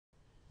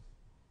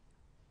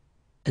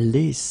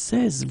les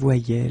 16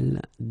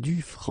 voyelles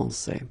du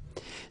français.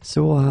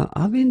 So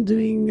I've been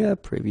doing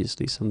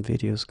previously some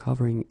videos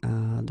covering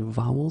the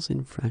vowels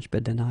in French,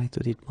 but then I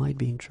thought it might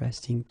be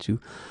interesting to,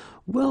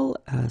 well,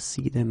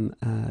 see them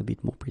a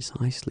bit more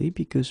precisely,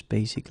 because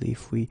basically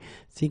if we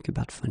think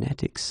about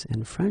phonetics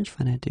and French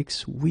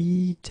phonetics,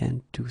 we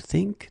tend to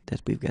think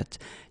that we've got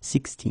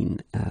 16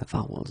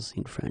 vowels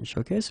in French.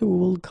 Okay, so we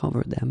will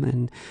cover them,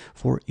 and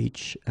for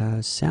each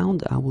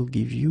sound I will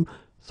give you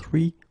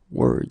 3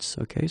 words.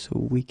 Okay, so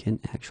we can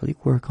actually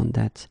work on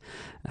that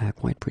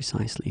quite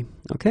precisely.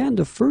 Okay, and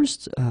the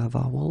first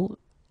vowel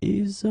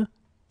is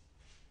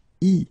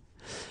I.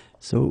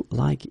 So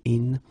like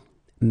in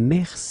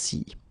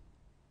merci.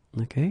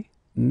 Okay,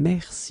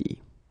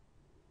 merci.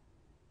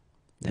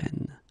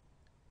 Then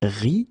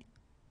ri.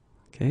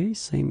 Okay,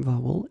 same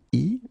vowel,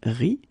 I,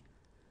 ri.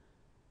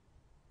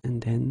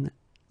 And then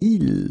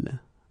il.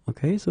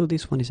 Okay, so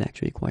this one is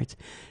actually quite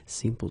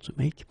simple to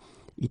make.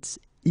 It's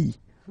I.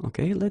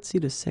 Okay, let's see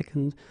the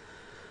second,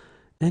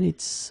 and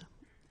it's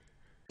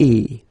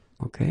e.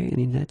 Okay, and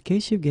in that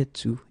case you get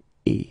to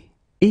e.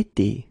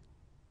 Été.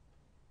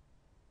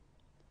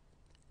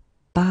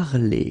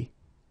 Parler.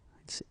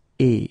 It's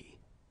e.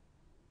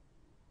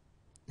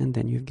 And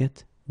then you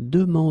get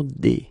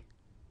demander.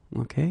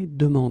 Okay,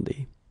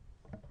 demander.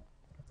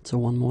 So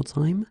one more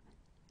time.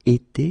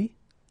 Été,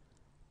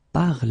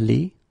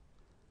 parler,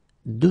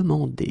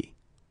 demander.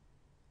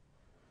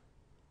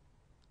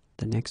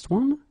 The next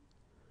one.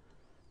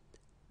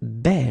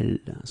 Belle.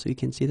 So you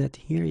can see that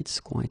here it's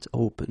quite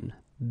open.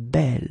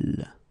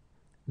 Belle.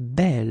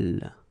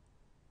 Belle.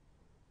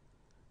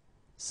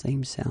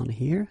 Same sound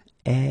here.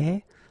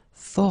 E,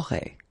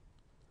 forêt.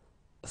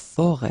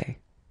 Forêt.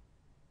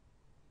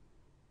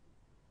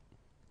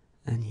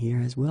 And here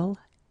as well.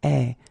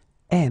 E,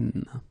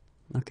 M.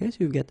 Okay, so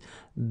you've got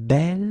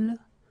belle,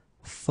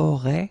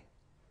 forêt,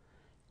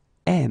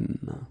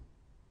 M.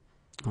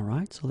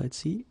 Alright, so let's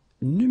see.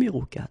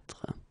 Numéro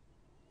 4.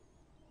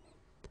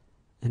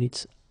 And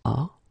it's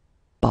A,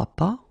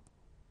 papa.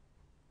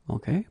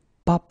 Okay,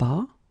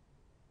 papa.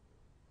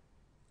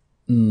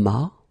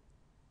 Ma,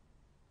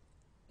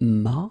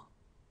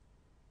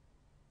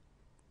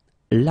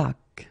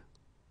 lac,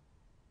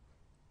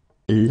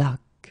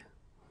 lac.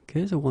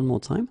 Okay, so one more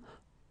time.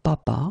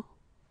 Papa,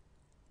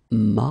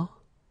 ma,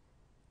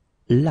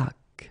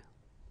 lac.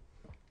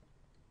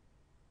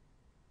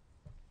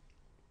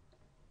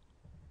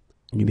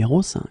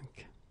 Numéro 5.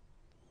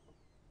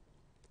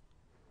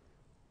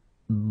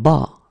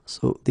 Bas.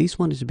 So this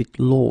one is a bit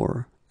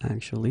lower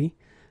actually.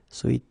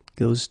 So it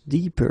goes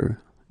deeper.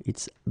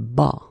 It's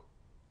bas.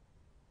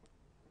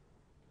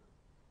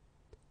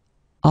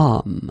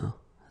 Âme.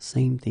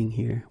 Same thing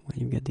here when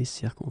you get this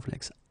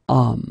circumflex.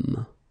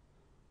 Âme.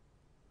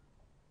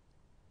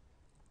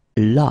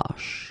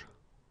 Lâche.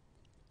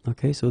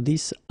 Okay, so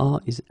this A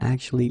is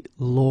actually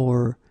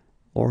lower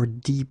or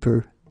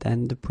deeper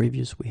than the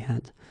previous we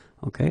had.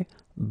 Okay,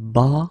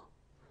 bas,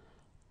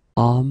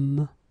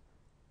 âme,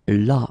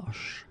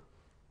 lâche.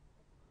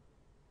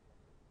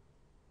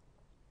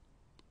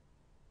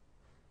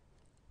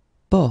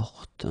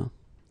 Porte.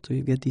 So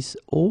you get this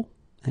O,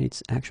 and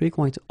it's actually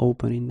quite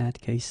open in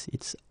that case.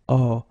 It's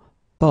O,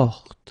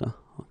 porte.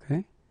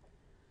 Okay.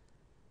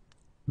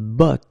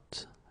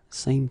 But,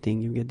 same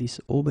thing. You get this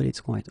O, but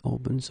it's quite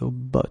open. So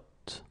but.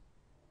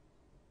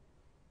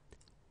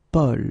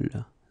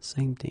 Paul,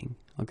 same thing.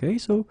 Okay,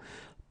 so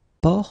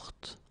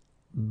porte,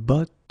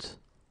 but,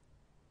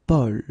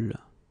 Paul.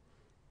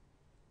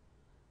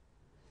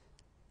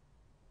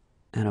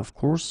 And of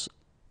course,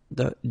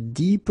 the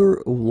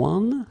deeper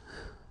one,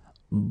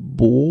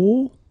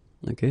 beau.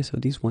 Okay, so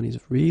this one is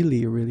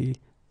really, really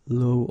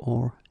low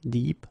or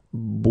deep.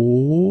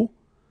 Beau.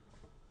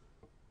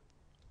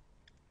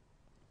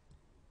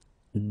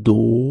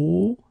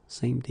 Do.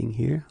 Same thing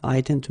here.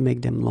 I tend to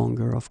make them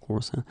longer, of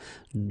course.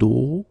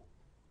 Do.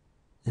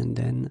 And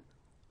then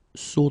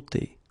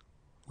sauter.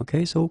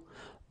 Okay, so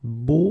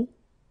beau,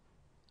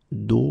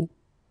 do,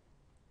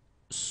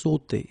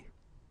 sauter.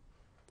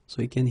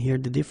 So you can hear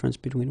the difference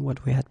between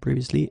what we had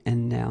previously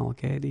and now.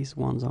 Okay, these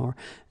ones are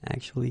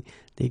actually,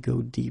 they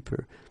go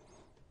deeper.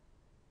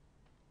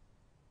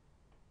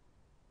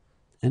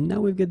 And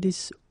now we've got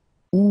this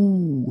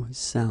oo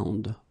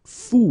sound.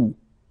 Fou.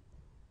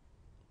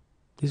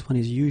 This one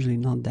is usually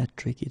not that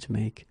tricky to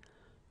make.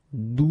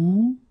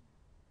 Do.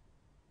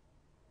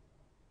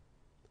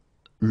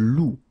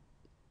 Loup.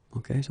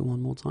 Okay, so one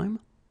more time.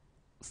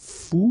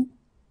 Fou,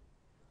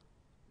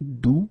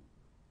 doux,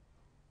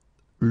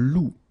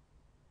 loup.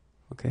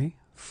 Okay,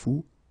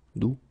 fou,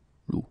 doux,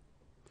 loup.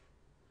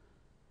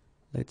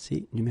 Let's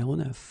see, numéro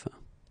 9.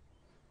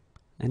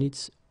 And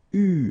it's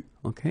U,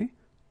 okay?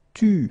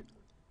 Tu.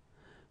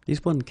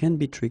 This one can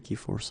be tricky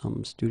for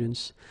some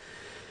students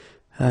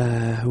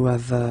who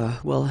have,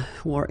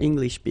 who are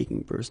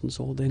English-speaking persons,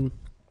 or then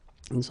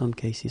in some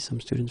cases some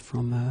students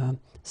from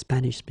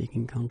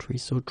Spanish-speaking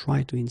countries, so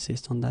try to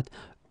insist on that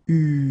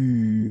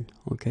U.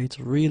 Okay, it's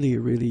really,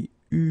 really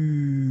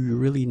U,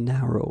 really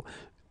narrow.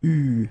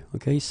 U.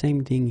 Okay,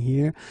 same thing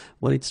here.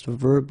 Well, it's the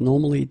verb.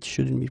 Normally it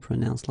shouldn't be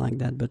pronounced like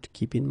that, but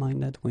keep in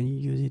mind that when you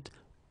use it,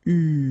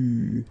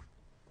 U,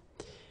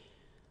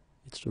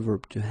 it's the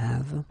verb to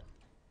have.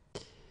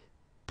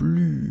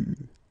 Plus.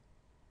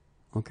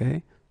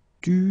 Okay,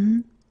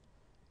 tu,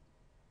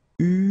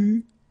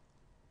 u,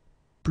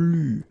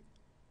 plus.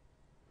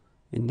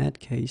 In that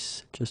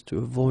case, just to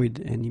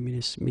avoid any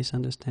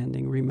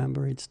misunderstanding,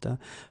 remember it's the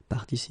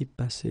participe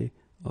passé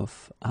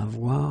of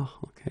avoir,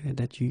 okay,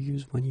 that you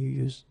use when you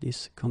use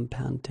these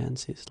compound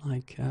tenses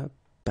like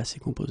passé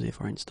composé,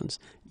 for instance.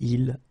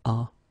 Il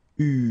a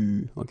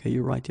eu. Okay,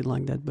 you write it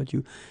like that, but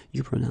you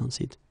pronounce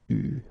it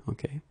u.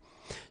 Okay,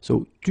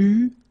 so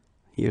tu,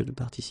 here the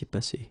participe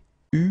passé,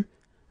 u,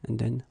 and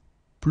then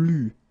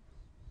plus.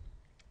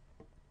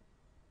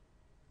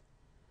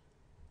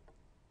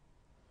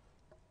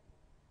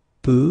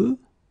 Peu,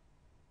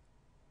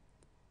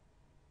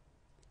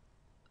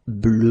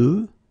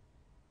 bleu,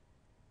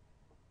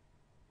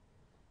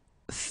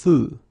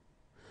 feu.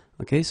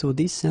 Okay, so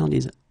this sound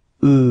is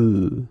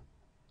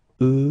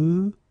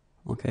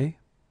okay,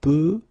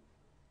 peu,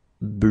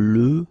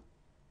 bleu,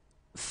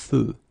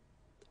 feu,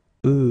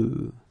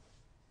 and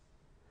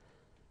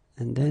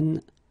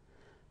then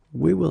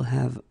we will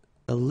have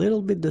a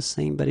little bit the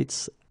same, but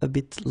it's a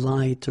bit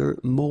lighter,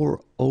 more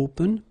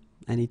open,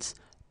 and it's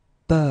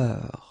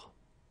peur.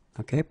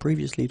 Okay,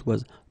 previously it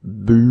was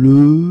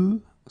bleu,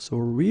 so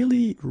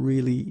really,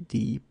 really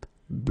deep,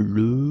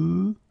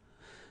 bleu.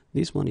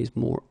 This one is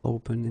more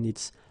open and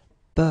it's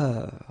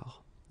peur.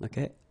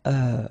 Okay,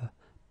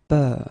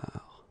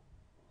 peur.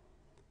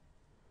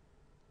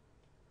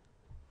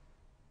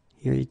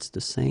 Here it's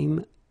the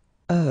same,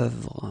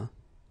 œuvre,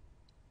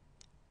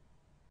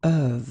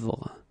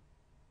 œuvre.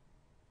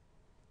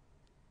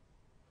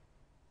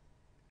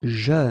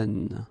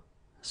 Jeune,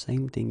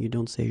 same thing, you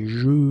don't say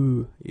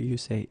je, you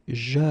say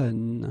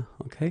jeune,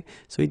 okay?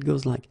 So it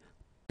goes like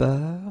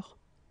peur,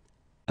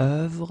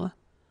 œuvre,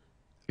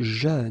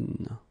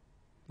 jeune,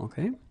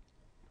 okay?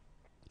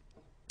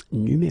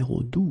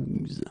 Numéro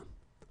 12.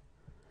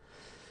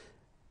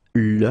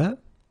 Le,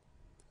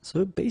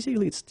 so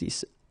basically it's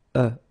this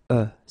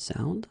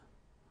sound,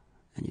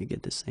 and you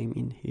get the same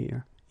in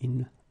here,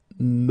 in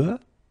me,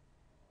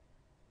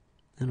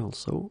 and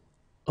also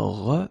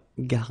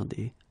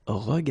regarder,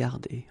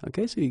 regarder,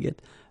 okay? So you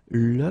get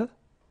le,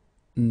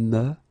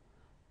 me,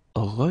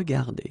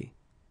 regarder.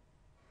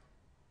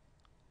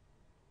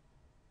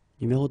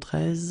 Numéro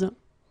 13,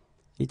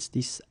 it's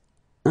this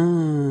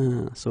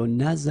so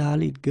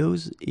nasal, it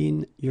goes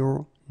in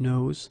your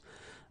nose.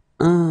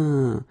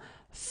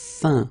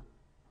 Fin,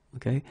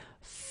 okay?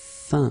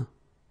 Fin,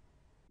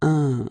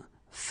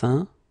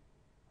 fin.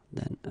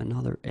 Then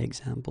another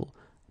example,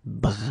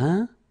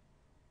 brun,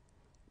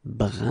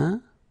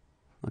 brun,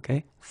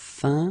 okay?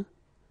 Fin,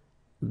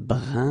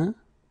 brun,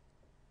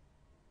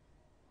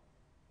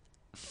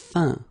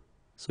 fin.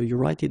 So you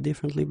write it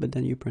differently, but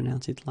then you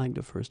pronounce it like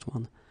the first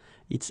one.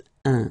 It's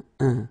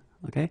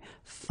okay?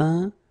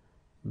 Fin,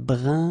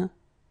 brun,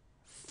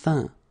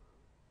 fin.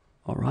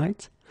 All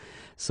right?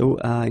 So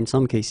in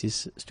some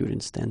cases,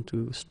 students tend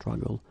to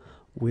struggle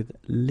with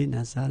les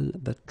nasales,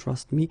 but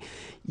trust me,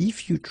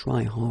 if you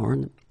try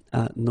hard,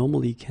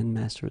 normally you can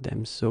master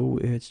them. So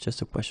it's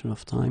just a question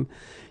of time.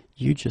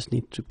 You just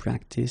need to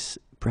practice,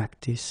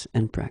 practice,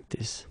 and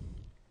practice.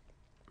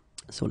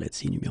 So let's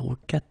see, numéro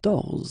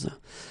 14.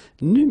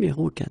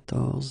 Numéro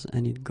 14,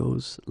 and it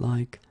goes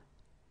like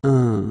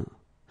un.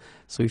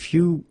 So if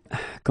you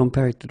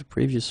compare it to the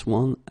previous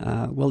one,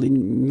 well,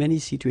 in many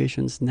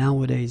situations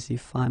nowadays,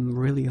 if I'm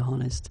really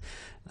honest,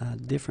 the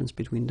difference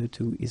between the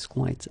two is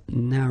quite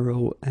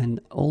narrow and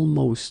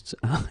almost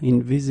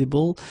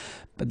invisible.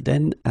 But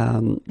then,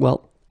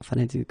 well,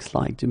 phonetics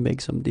like to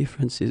make some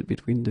differences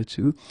between the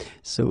two.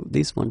 So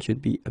this one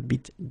should be a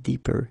bit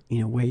deeper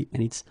in a way,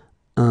 and it's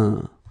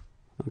un.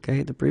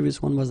 Okay, the previous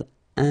one was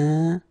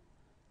un.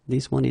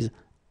 This one is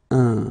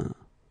un.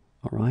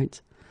 All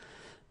right.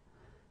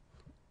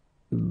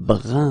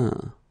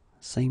 Brun,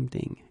 same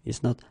thing.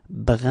 It's not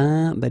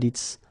brun, but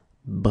it's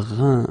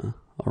brun.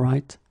 All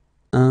right.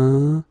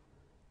 Un,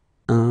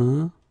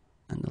 and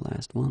the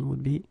last one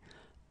would be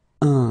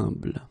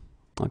humble.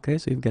 Okay,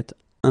 so you've got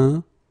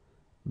un,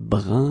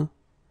 brun,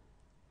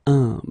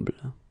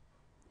 humble.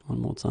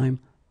 One more time.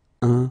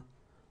 Un,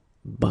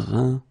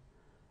 brun,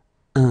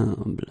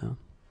 humble.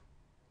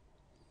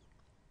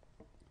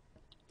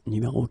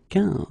 Numéro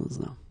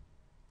 15.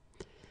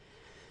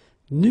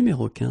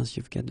 Numéro 15,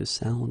 you've got the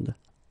sound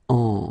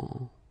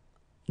en,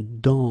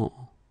 dans,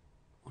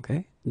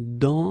 okay?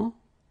 Dans,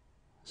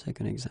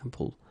 second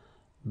example,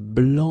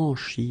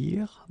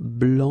 blanchir,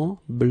 blanc,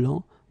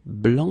 blanc,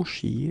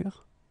 blanchir,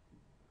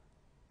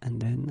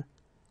 and then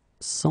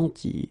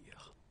sentir.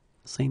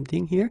 Same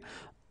thing here,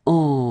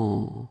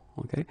 en,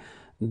 okay?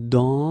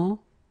 Dans,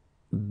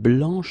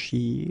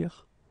 blanchir,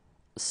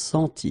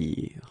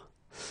 sentir.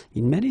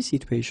 In many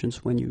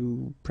situations, when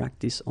you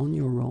practice on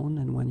your own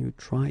and when you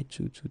try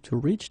to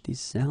reach this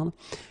sound,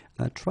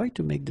 try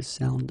to make the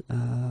sound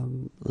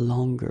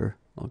longer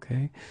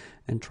okay?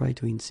 And try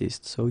to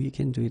insist. So you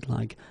can do it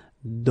like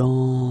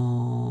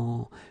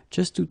dans,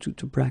 just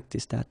to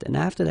practice that. And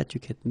after that, you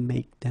can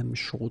make them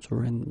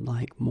shorter and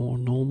like more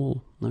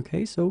normal,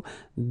 okay? So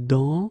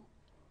dans,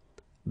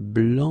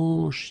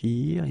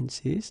 blanchir,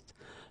 insist,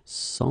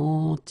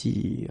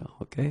 sentir,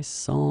 okay?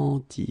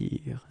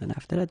 Sentir. And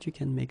after that, you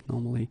can make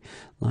normally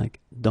like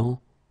dans,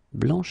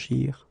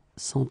 blanchir,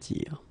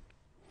 sentir.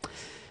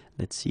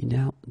 Let's see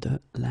now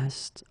the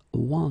last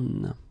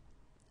one,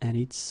 and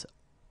it's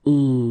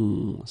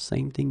on.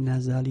 Same thing,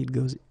 nasal, it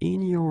goes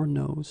in your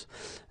nose,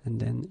 and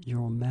then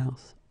your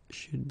mouth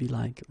should be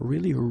like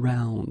really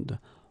round.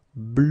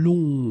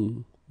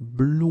 Blond,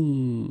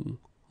 blond,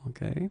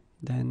 okay?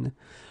 Then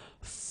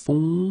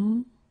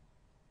fond,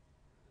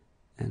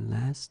 and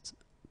last,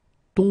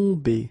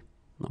 tomber,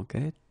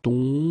 okay?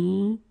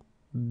 Tomber,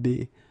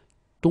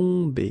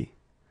 tomber,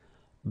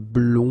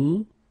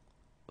 blond,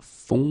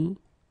 fond,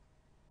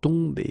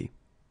 tomber.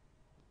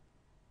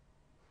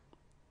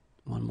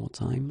 One more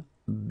time.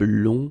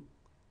 Blond,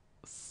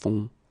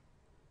 fond,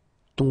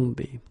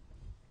 tomber.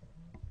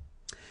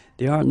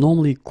 They are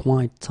normally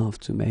quite tough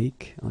to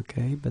make,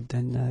 okay? But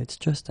then it's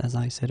just, as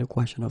I said, a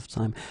question of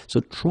time.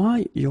 So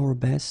try your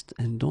best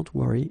and don't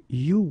worry,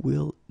 you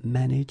will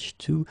manage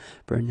to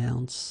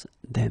pronounce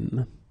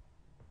them.